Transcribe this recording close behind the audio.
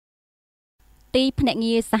ទីភ្នាក់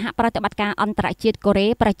ងារសហប្រតិបត្តិការអន្តរជាតិកូរ៉េ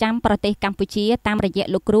ប្រចាំប្រទេសកម្ពុជាតាមរយៈ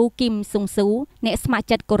លោកគ្រូ Kim Sungsoo អ្នកស្ម័គ្រ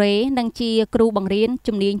ចិត្តកូរ៉េនិងជាគ្រូបង្រៀន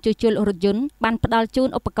ជំនាញជួសជុលរថយន្តបានផ្ដល់ជូន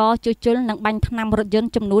ឧបករណ៍ជួសជុលនិងបាញ់ថ្នាំរថយន្ត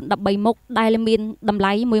ចំនួន13មុខដែលមានតម្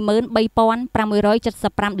លៃ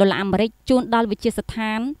$13,575អាមេរិកជូនដល់វិទ្យាស្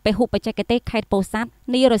ថានពហុបច្ចេកទេសខេត្តពោធិ៍សាត់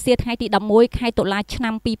នារសៀលថ្ងៃទី11ខែតុលាឆ្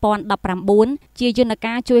នាំ2019ជាយន្ត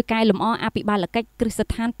ការជួយកែលម្អអភិបាលកិច្ចគ្រឹះស្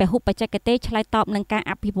ថានពហុបច្ចេកទេសឆ្លើយតបនឹងការ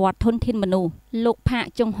អភិវឌ្ឍធនធានមនុស្សលោកផាក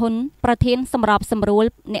ជុងហ៊ុនប្រធានសម្របសម្រួល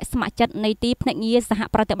អ្នកស្ម័គ្រចិត្តនៃទីភ្នាក់ងារសហ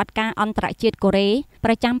ប្រតិបត្តិការអន្តរជាតិកូរ៉េ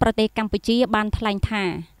ប្រចាំប្រទេសកម្ពុជាបានថ្លែងថា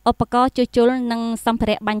ឧបករណ៍ជួសជុលនិងសម្ភា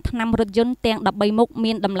រៈបាញ់ថ្នាំរថយន្តទាំង13មុខ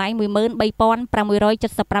មានតម្លៃ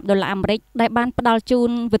$13,575អាមេរិកដែលបានផ្ដល់ជូន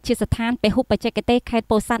វិទ្យាស្ថានពហុបច្ចេកទេសខេត្ត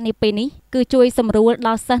ពោធិ៍សាត់នាពេលនេះគឺជួយសម្រួលដ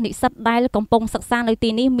ល់សិស្សនិស្សិតដែលកំពុងសិក្សានៅទី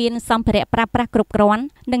នេះមានសម្ភារៈប្រើប្រាស់គ្រប់គ្រាន់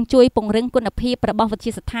និងជួយពង្រឹងគុណភាពរបស់វិទ្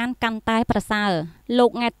យាស្ថានកាន់តែប្រសើរលោ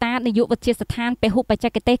កង៉ែតានាយកវិទ្យាស្ថានពហុបច្ចេ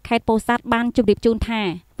កទេសខេត្តពោធិ៍សាត់បានជម្រាបជូនថា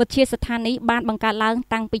វិទ្យាស្ថាននេះបានបង្កើតឡើង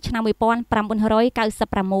តាំងពីឆ្នាំ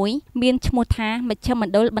1996មានឈ្មោះថាមជ្ឈម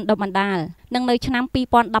ណ្ឌលបណ្ដុះបណ្ដាលនិងនៅឆ្នាំ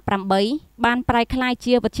2018បានប្រែក្លាយ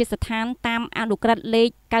ជាវិទ្យាស្ថានតាមអនុក្រឹត្យលេខ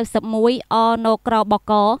91 អនក្រប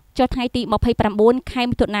កចុះថ្ងៃទី29ខែ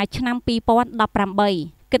មិថុនាឆ្នាំ2018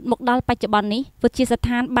គិតមកដល់បច្ចុប្បន្ននេះវិទ្យាស្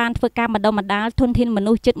ថានបានធ្វើការបណ្ដុះបណ្ដាលធនធានម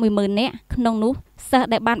នុស្សជិត10000នាក់ក្នុងនោះសិស្ស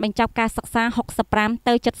ដែលបានបញ្ចប់ការសិក្សា65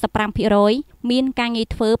ទៅ75%មានការងារ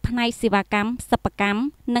ធ្វើផ្នែកសេវាកម្មសិប្បកម្ម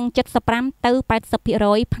និង75ទៅ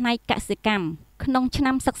80%ផ្នែកកសិកម្មក្នុងឆ្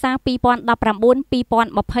នាំសិក្សា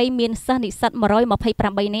2019-2020មានសិស្សនិស្សិត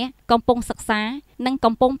128នាក់កំពុងសិក្សានិង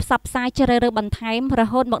កំពុងផ្សព្វផ្សាយជ្រើសរើសបន្ថែមរ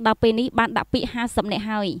ហូតមកដល់ពេលនេះបានដាក់ពាក្យ50នាក់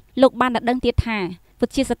ហើយលោកបានដឹងទៀតថាវិ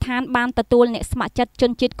ទ្យាស្ថានបានទទួលអ្នកស្ម័គ្រចិត្តជ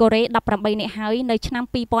នជាតិកូរ៉េ18នាក់ហើយនៅឆ្នាំ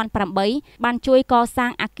2008បានជួយកសា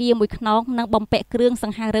ងអគារមួយខ្នងនិងបំពាក់គ្រឿងស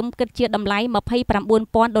ង្ហារិមគិតជាតម្លៃ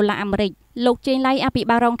$29,000អាមេរិកលោកជេងឡៃអភិ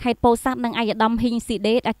បាលរងខេត្តពោធិ៍សាត់និងអាយដាមហ៊ីងស៊ី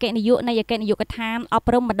ដេតអគ្គនាយកនៃអគ្គនាយកដ្ឋានអ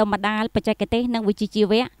ប់រំបណ្ដុះបណ្ដាលបច្ចេកទេសនិងវិជ្ជាជី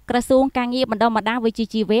វៈក្រសួងការងារបណ្ដុះបណ្ដាលវិជ្ជា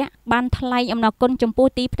ជីវៈបានថ្លែងអំណរគុណចំពោះ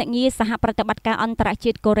ទីភ្នាក់ងារសហប្រតិបត្តិការអន្តរ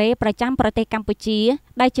ជាតិកូរ៉េប្រចាំប្រទេសកម្ពុជា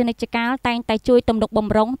ដែលជានិច្ចកាលតែងតែជួយទំនុកប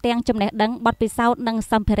ម្រុងទាំងចំណេះដឹងបទពិសោធន៍និង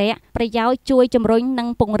សម្ភារៈប្រយោជន៍ជួយជំរុញនិង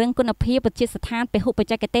ពង្រឹងគុណភាពវិទ្យាស្ថានពហុបច្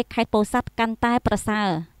ចេកទេសខេត្តពោធិ៍សាត់កាន់តែប្រសើរ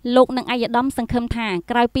លោកនិងអាយដាមសង្ឃឹមថា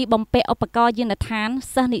ក្រោយពីបំពាក់ឧបករណ៍យានដ្ឋាន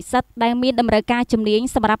សិស្សនិស្សិតដែលមានតម្រូវការជំនាញ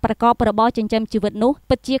សម្រាប់ប្រកបរបរចិញ្ចឹមជីវិតនោះ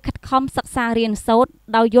ពិតជាខិតខំសិក្សារៀនសូត្រ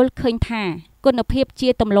ដោយយល់ឃើញថាគុណភាពជា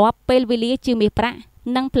ទម្លាប់ពេលវេលាជាមាសប្រាក់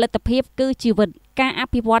និងផលិតភាពគឺជីវិតការអ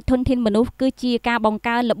ភិវឌ្ឍធនធានមនុស្សគឺជាការបង្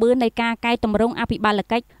កើនល្បឿននៃការកែតម្រង់អភិបាល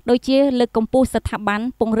កិច្ចដូចជាលើកកម្ពស់ស្ថាប័ន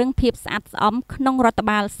ពង្រឹងភាពស្អាតស្អំក្នុងរដ្ឋ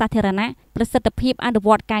បាលសាធារណៈប្រសិទ្ធភាពអនុវ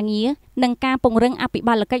ត្តការងារនិងការពង្រឹងអភិ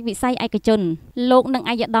បាលកិច្ចវិស័យឯកជនលោកនិង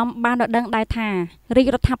អាយដាមបានដដឹងដែរថារាជ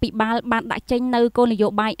រដ្ឋាភិបាលបានដាក់ចេញនូវគោលនយោ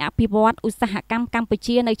បាយអភិវឌ្ឍឧស្សាហកម្មកម្ពុ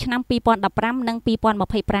ជានៅឆ្នាំ2015និង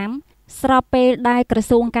2025ស្របពេលដែលក្រ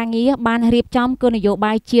សួងការងារបានរៀបចំគោលនយោ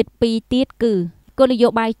បាយជាតិ2ទៀតគឺគោលនយោ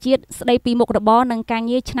បាយជាតិស្ដីពីមុខរបរនិងការ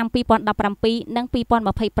ងារឆ្នាំ2017និង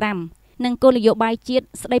2025និងគោលនយោបាយជាតិ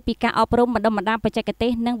ស្ដីពីការអប់រំបណ្ដុះបណ្ដាលបច្ចេកទេ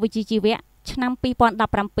សនិងវិជ្ជាជីវៈឆ្នាំ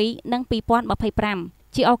2017និង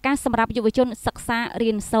2025ជាឱកាសសម្រាប់យុវជនសិក្សា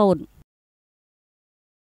រៀនសូត្រ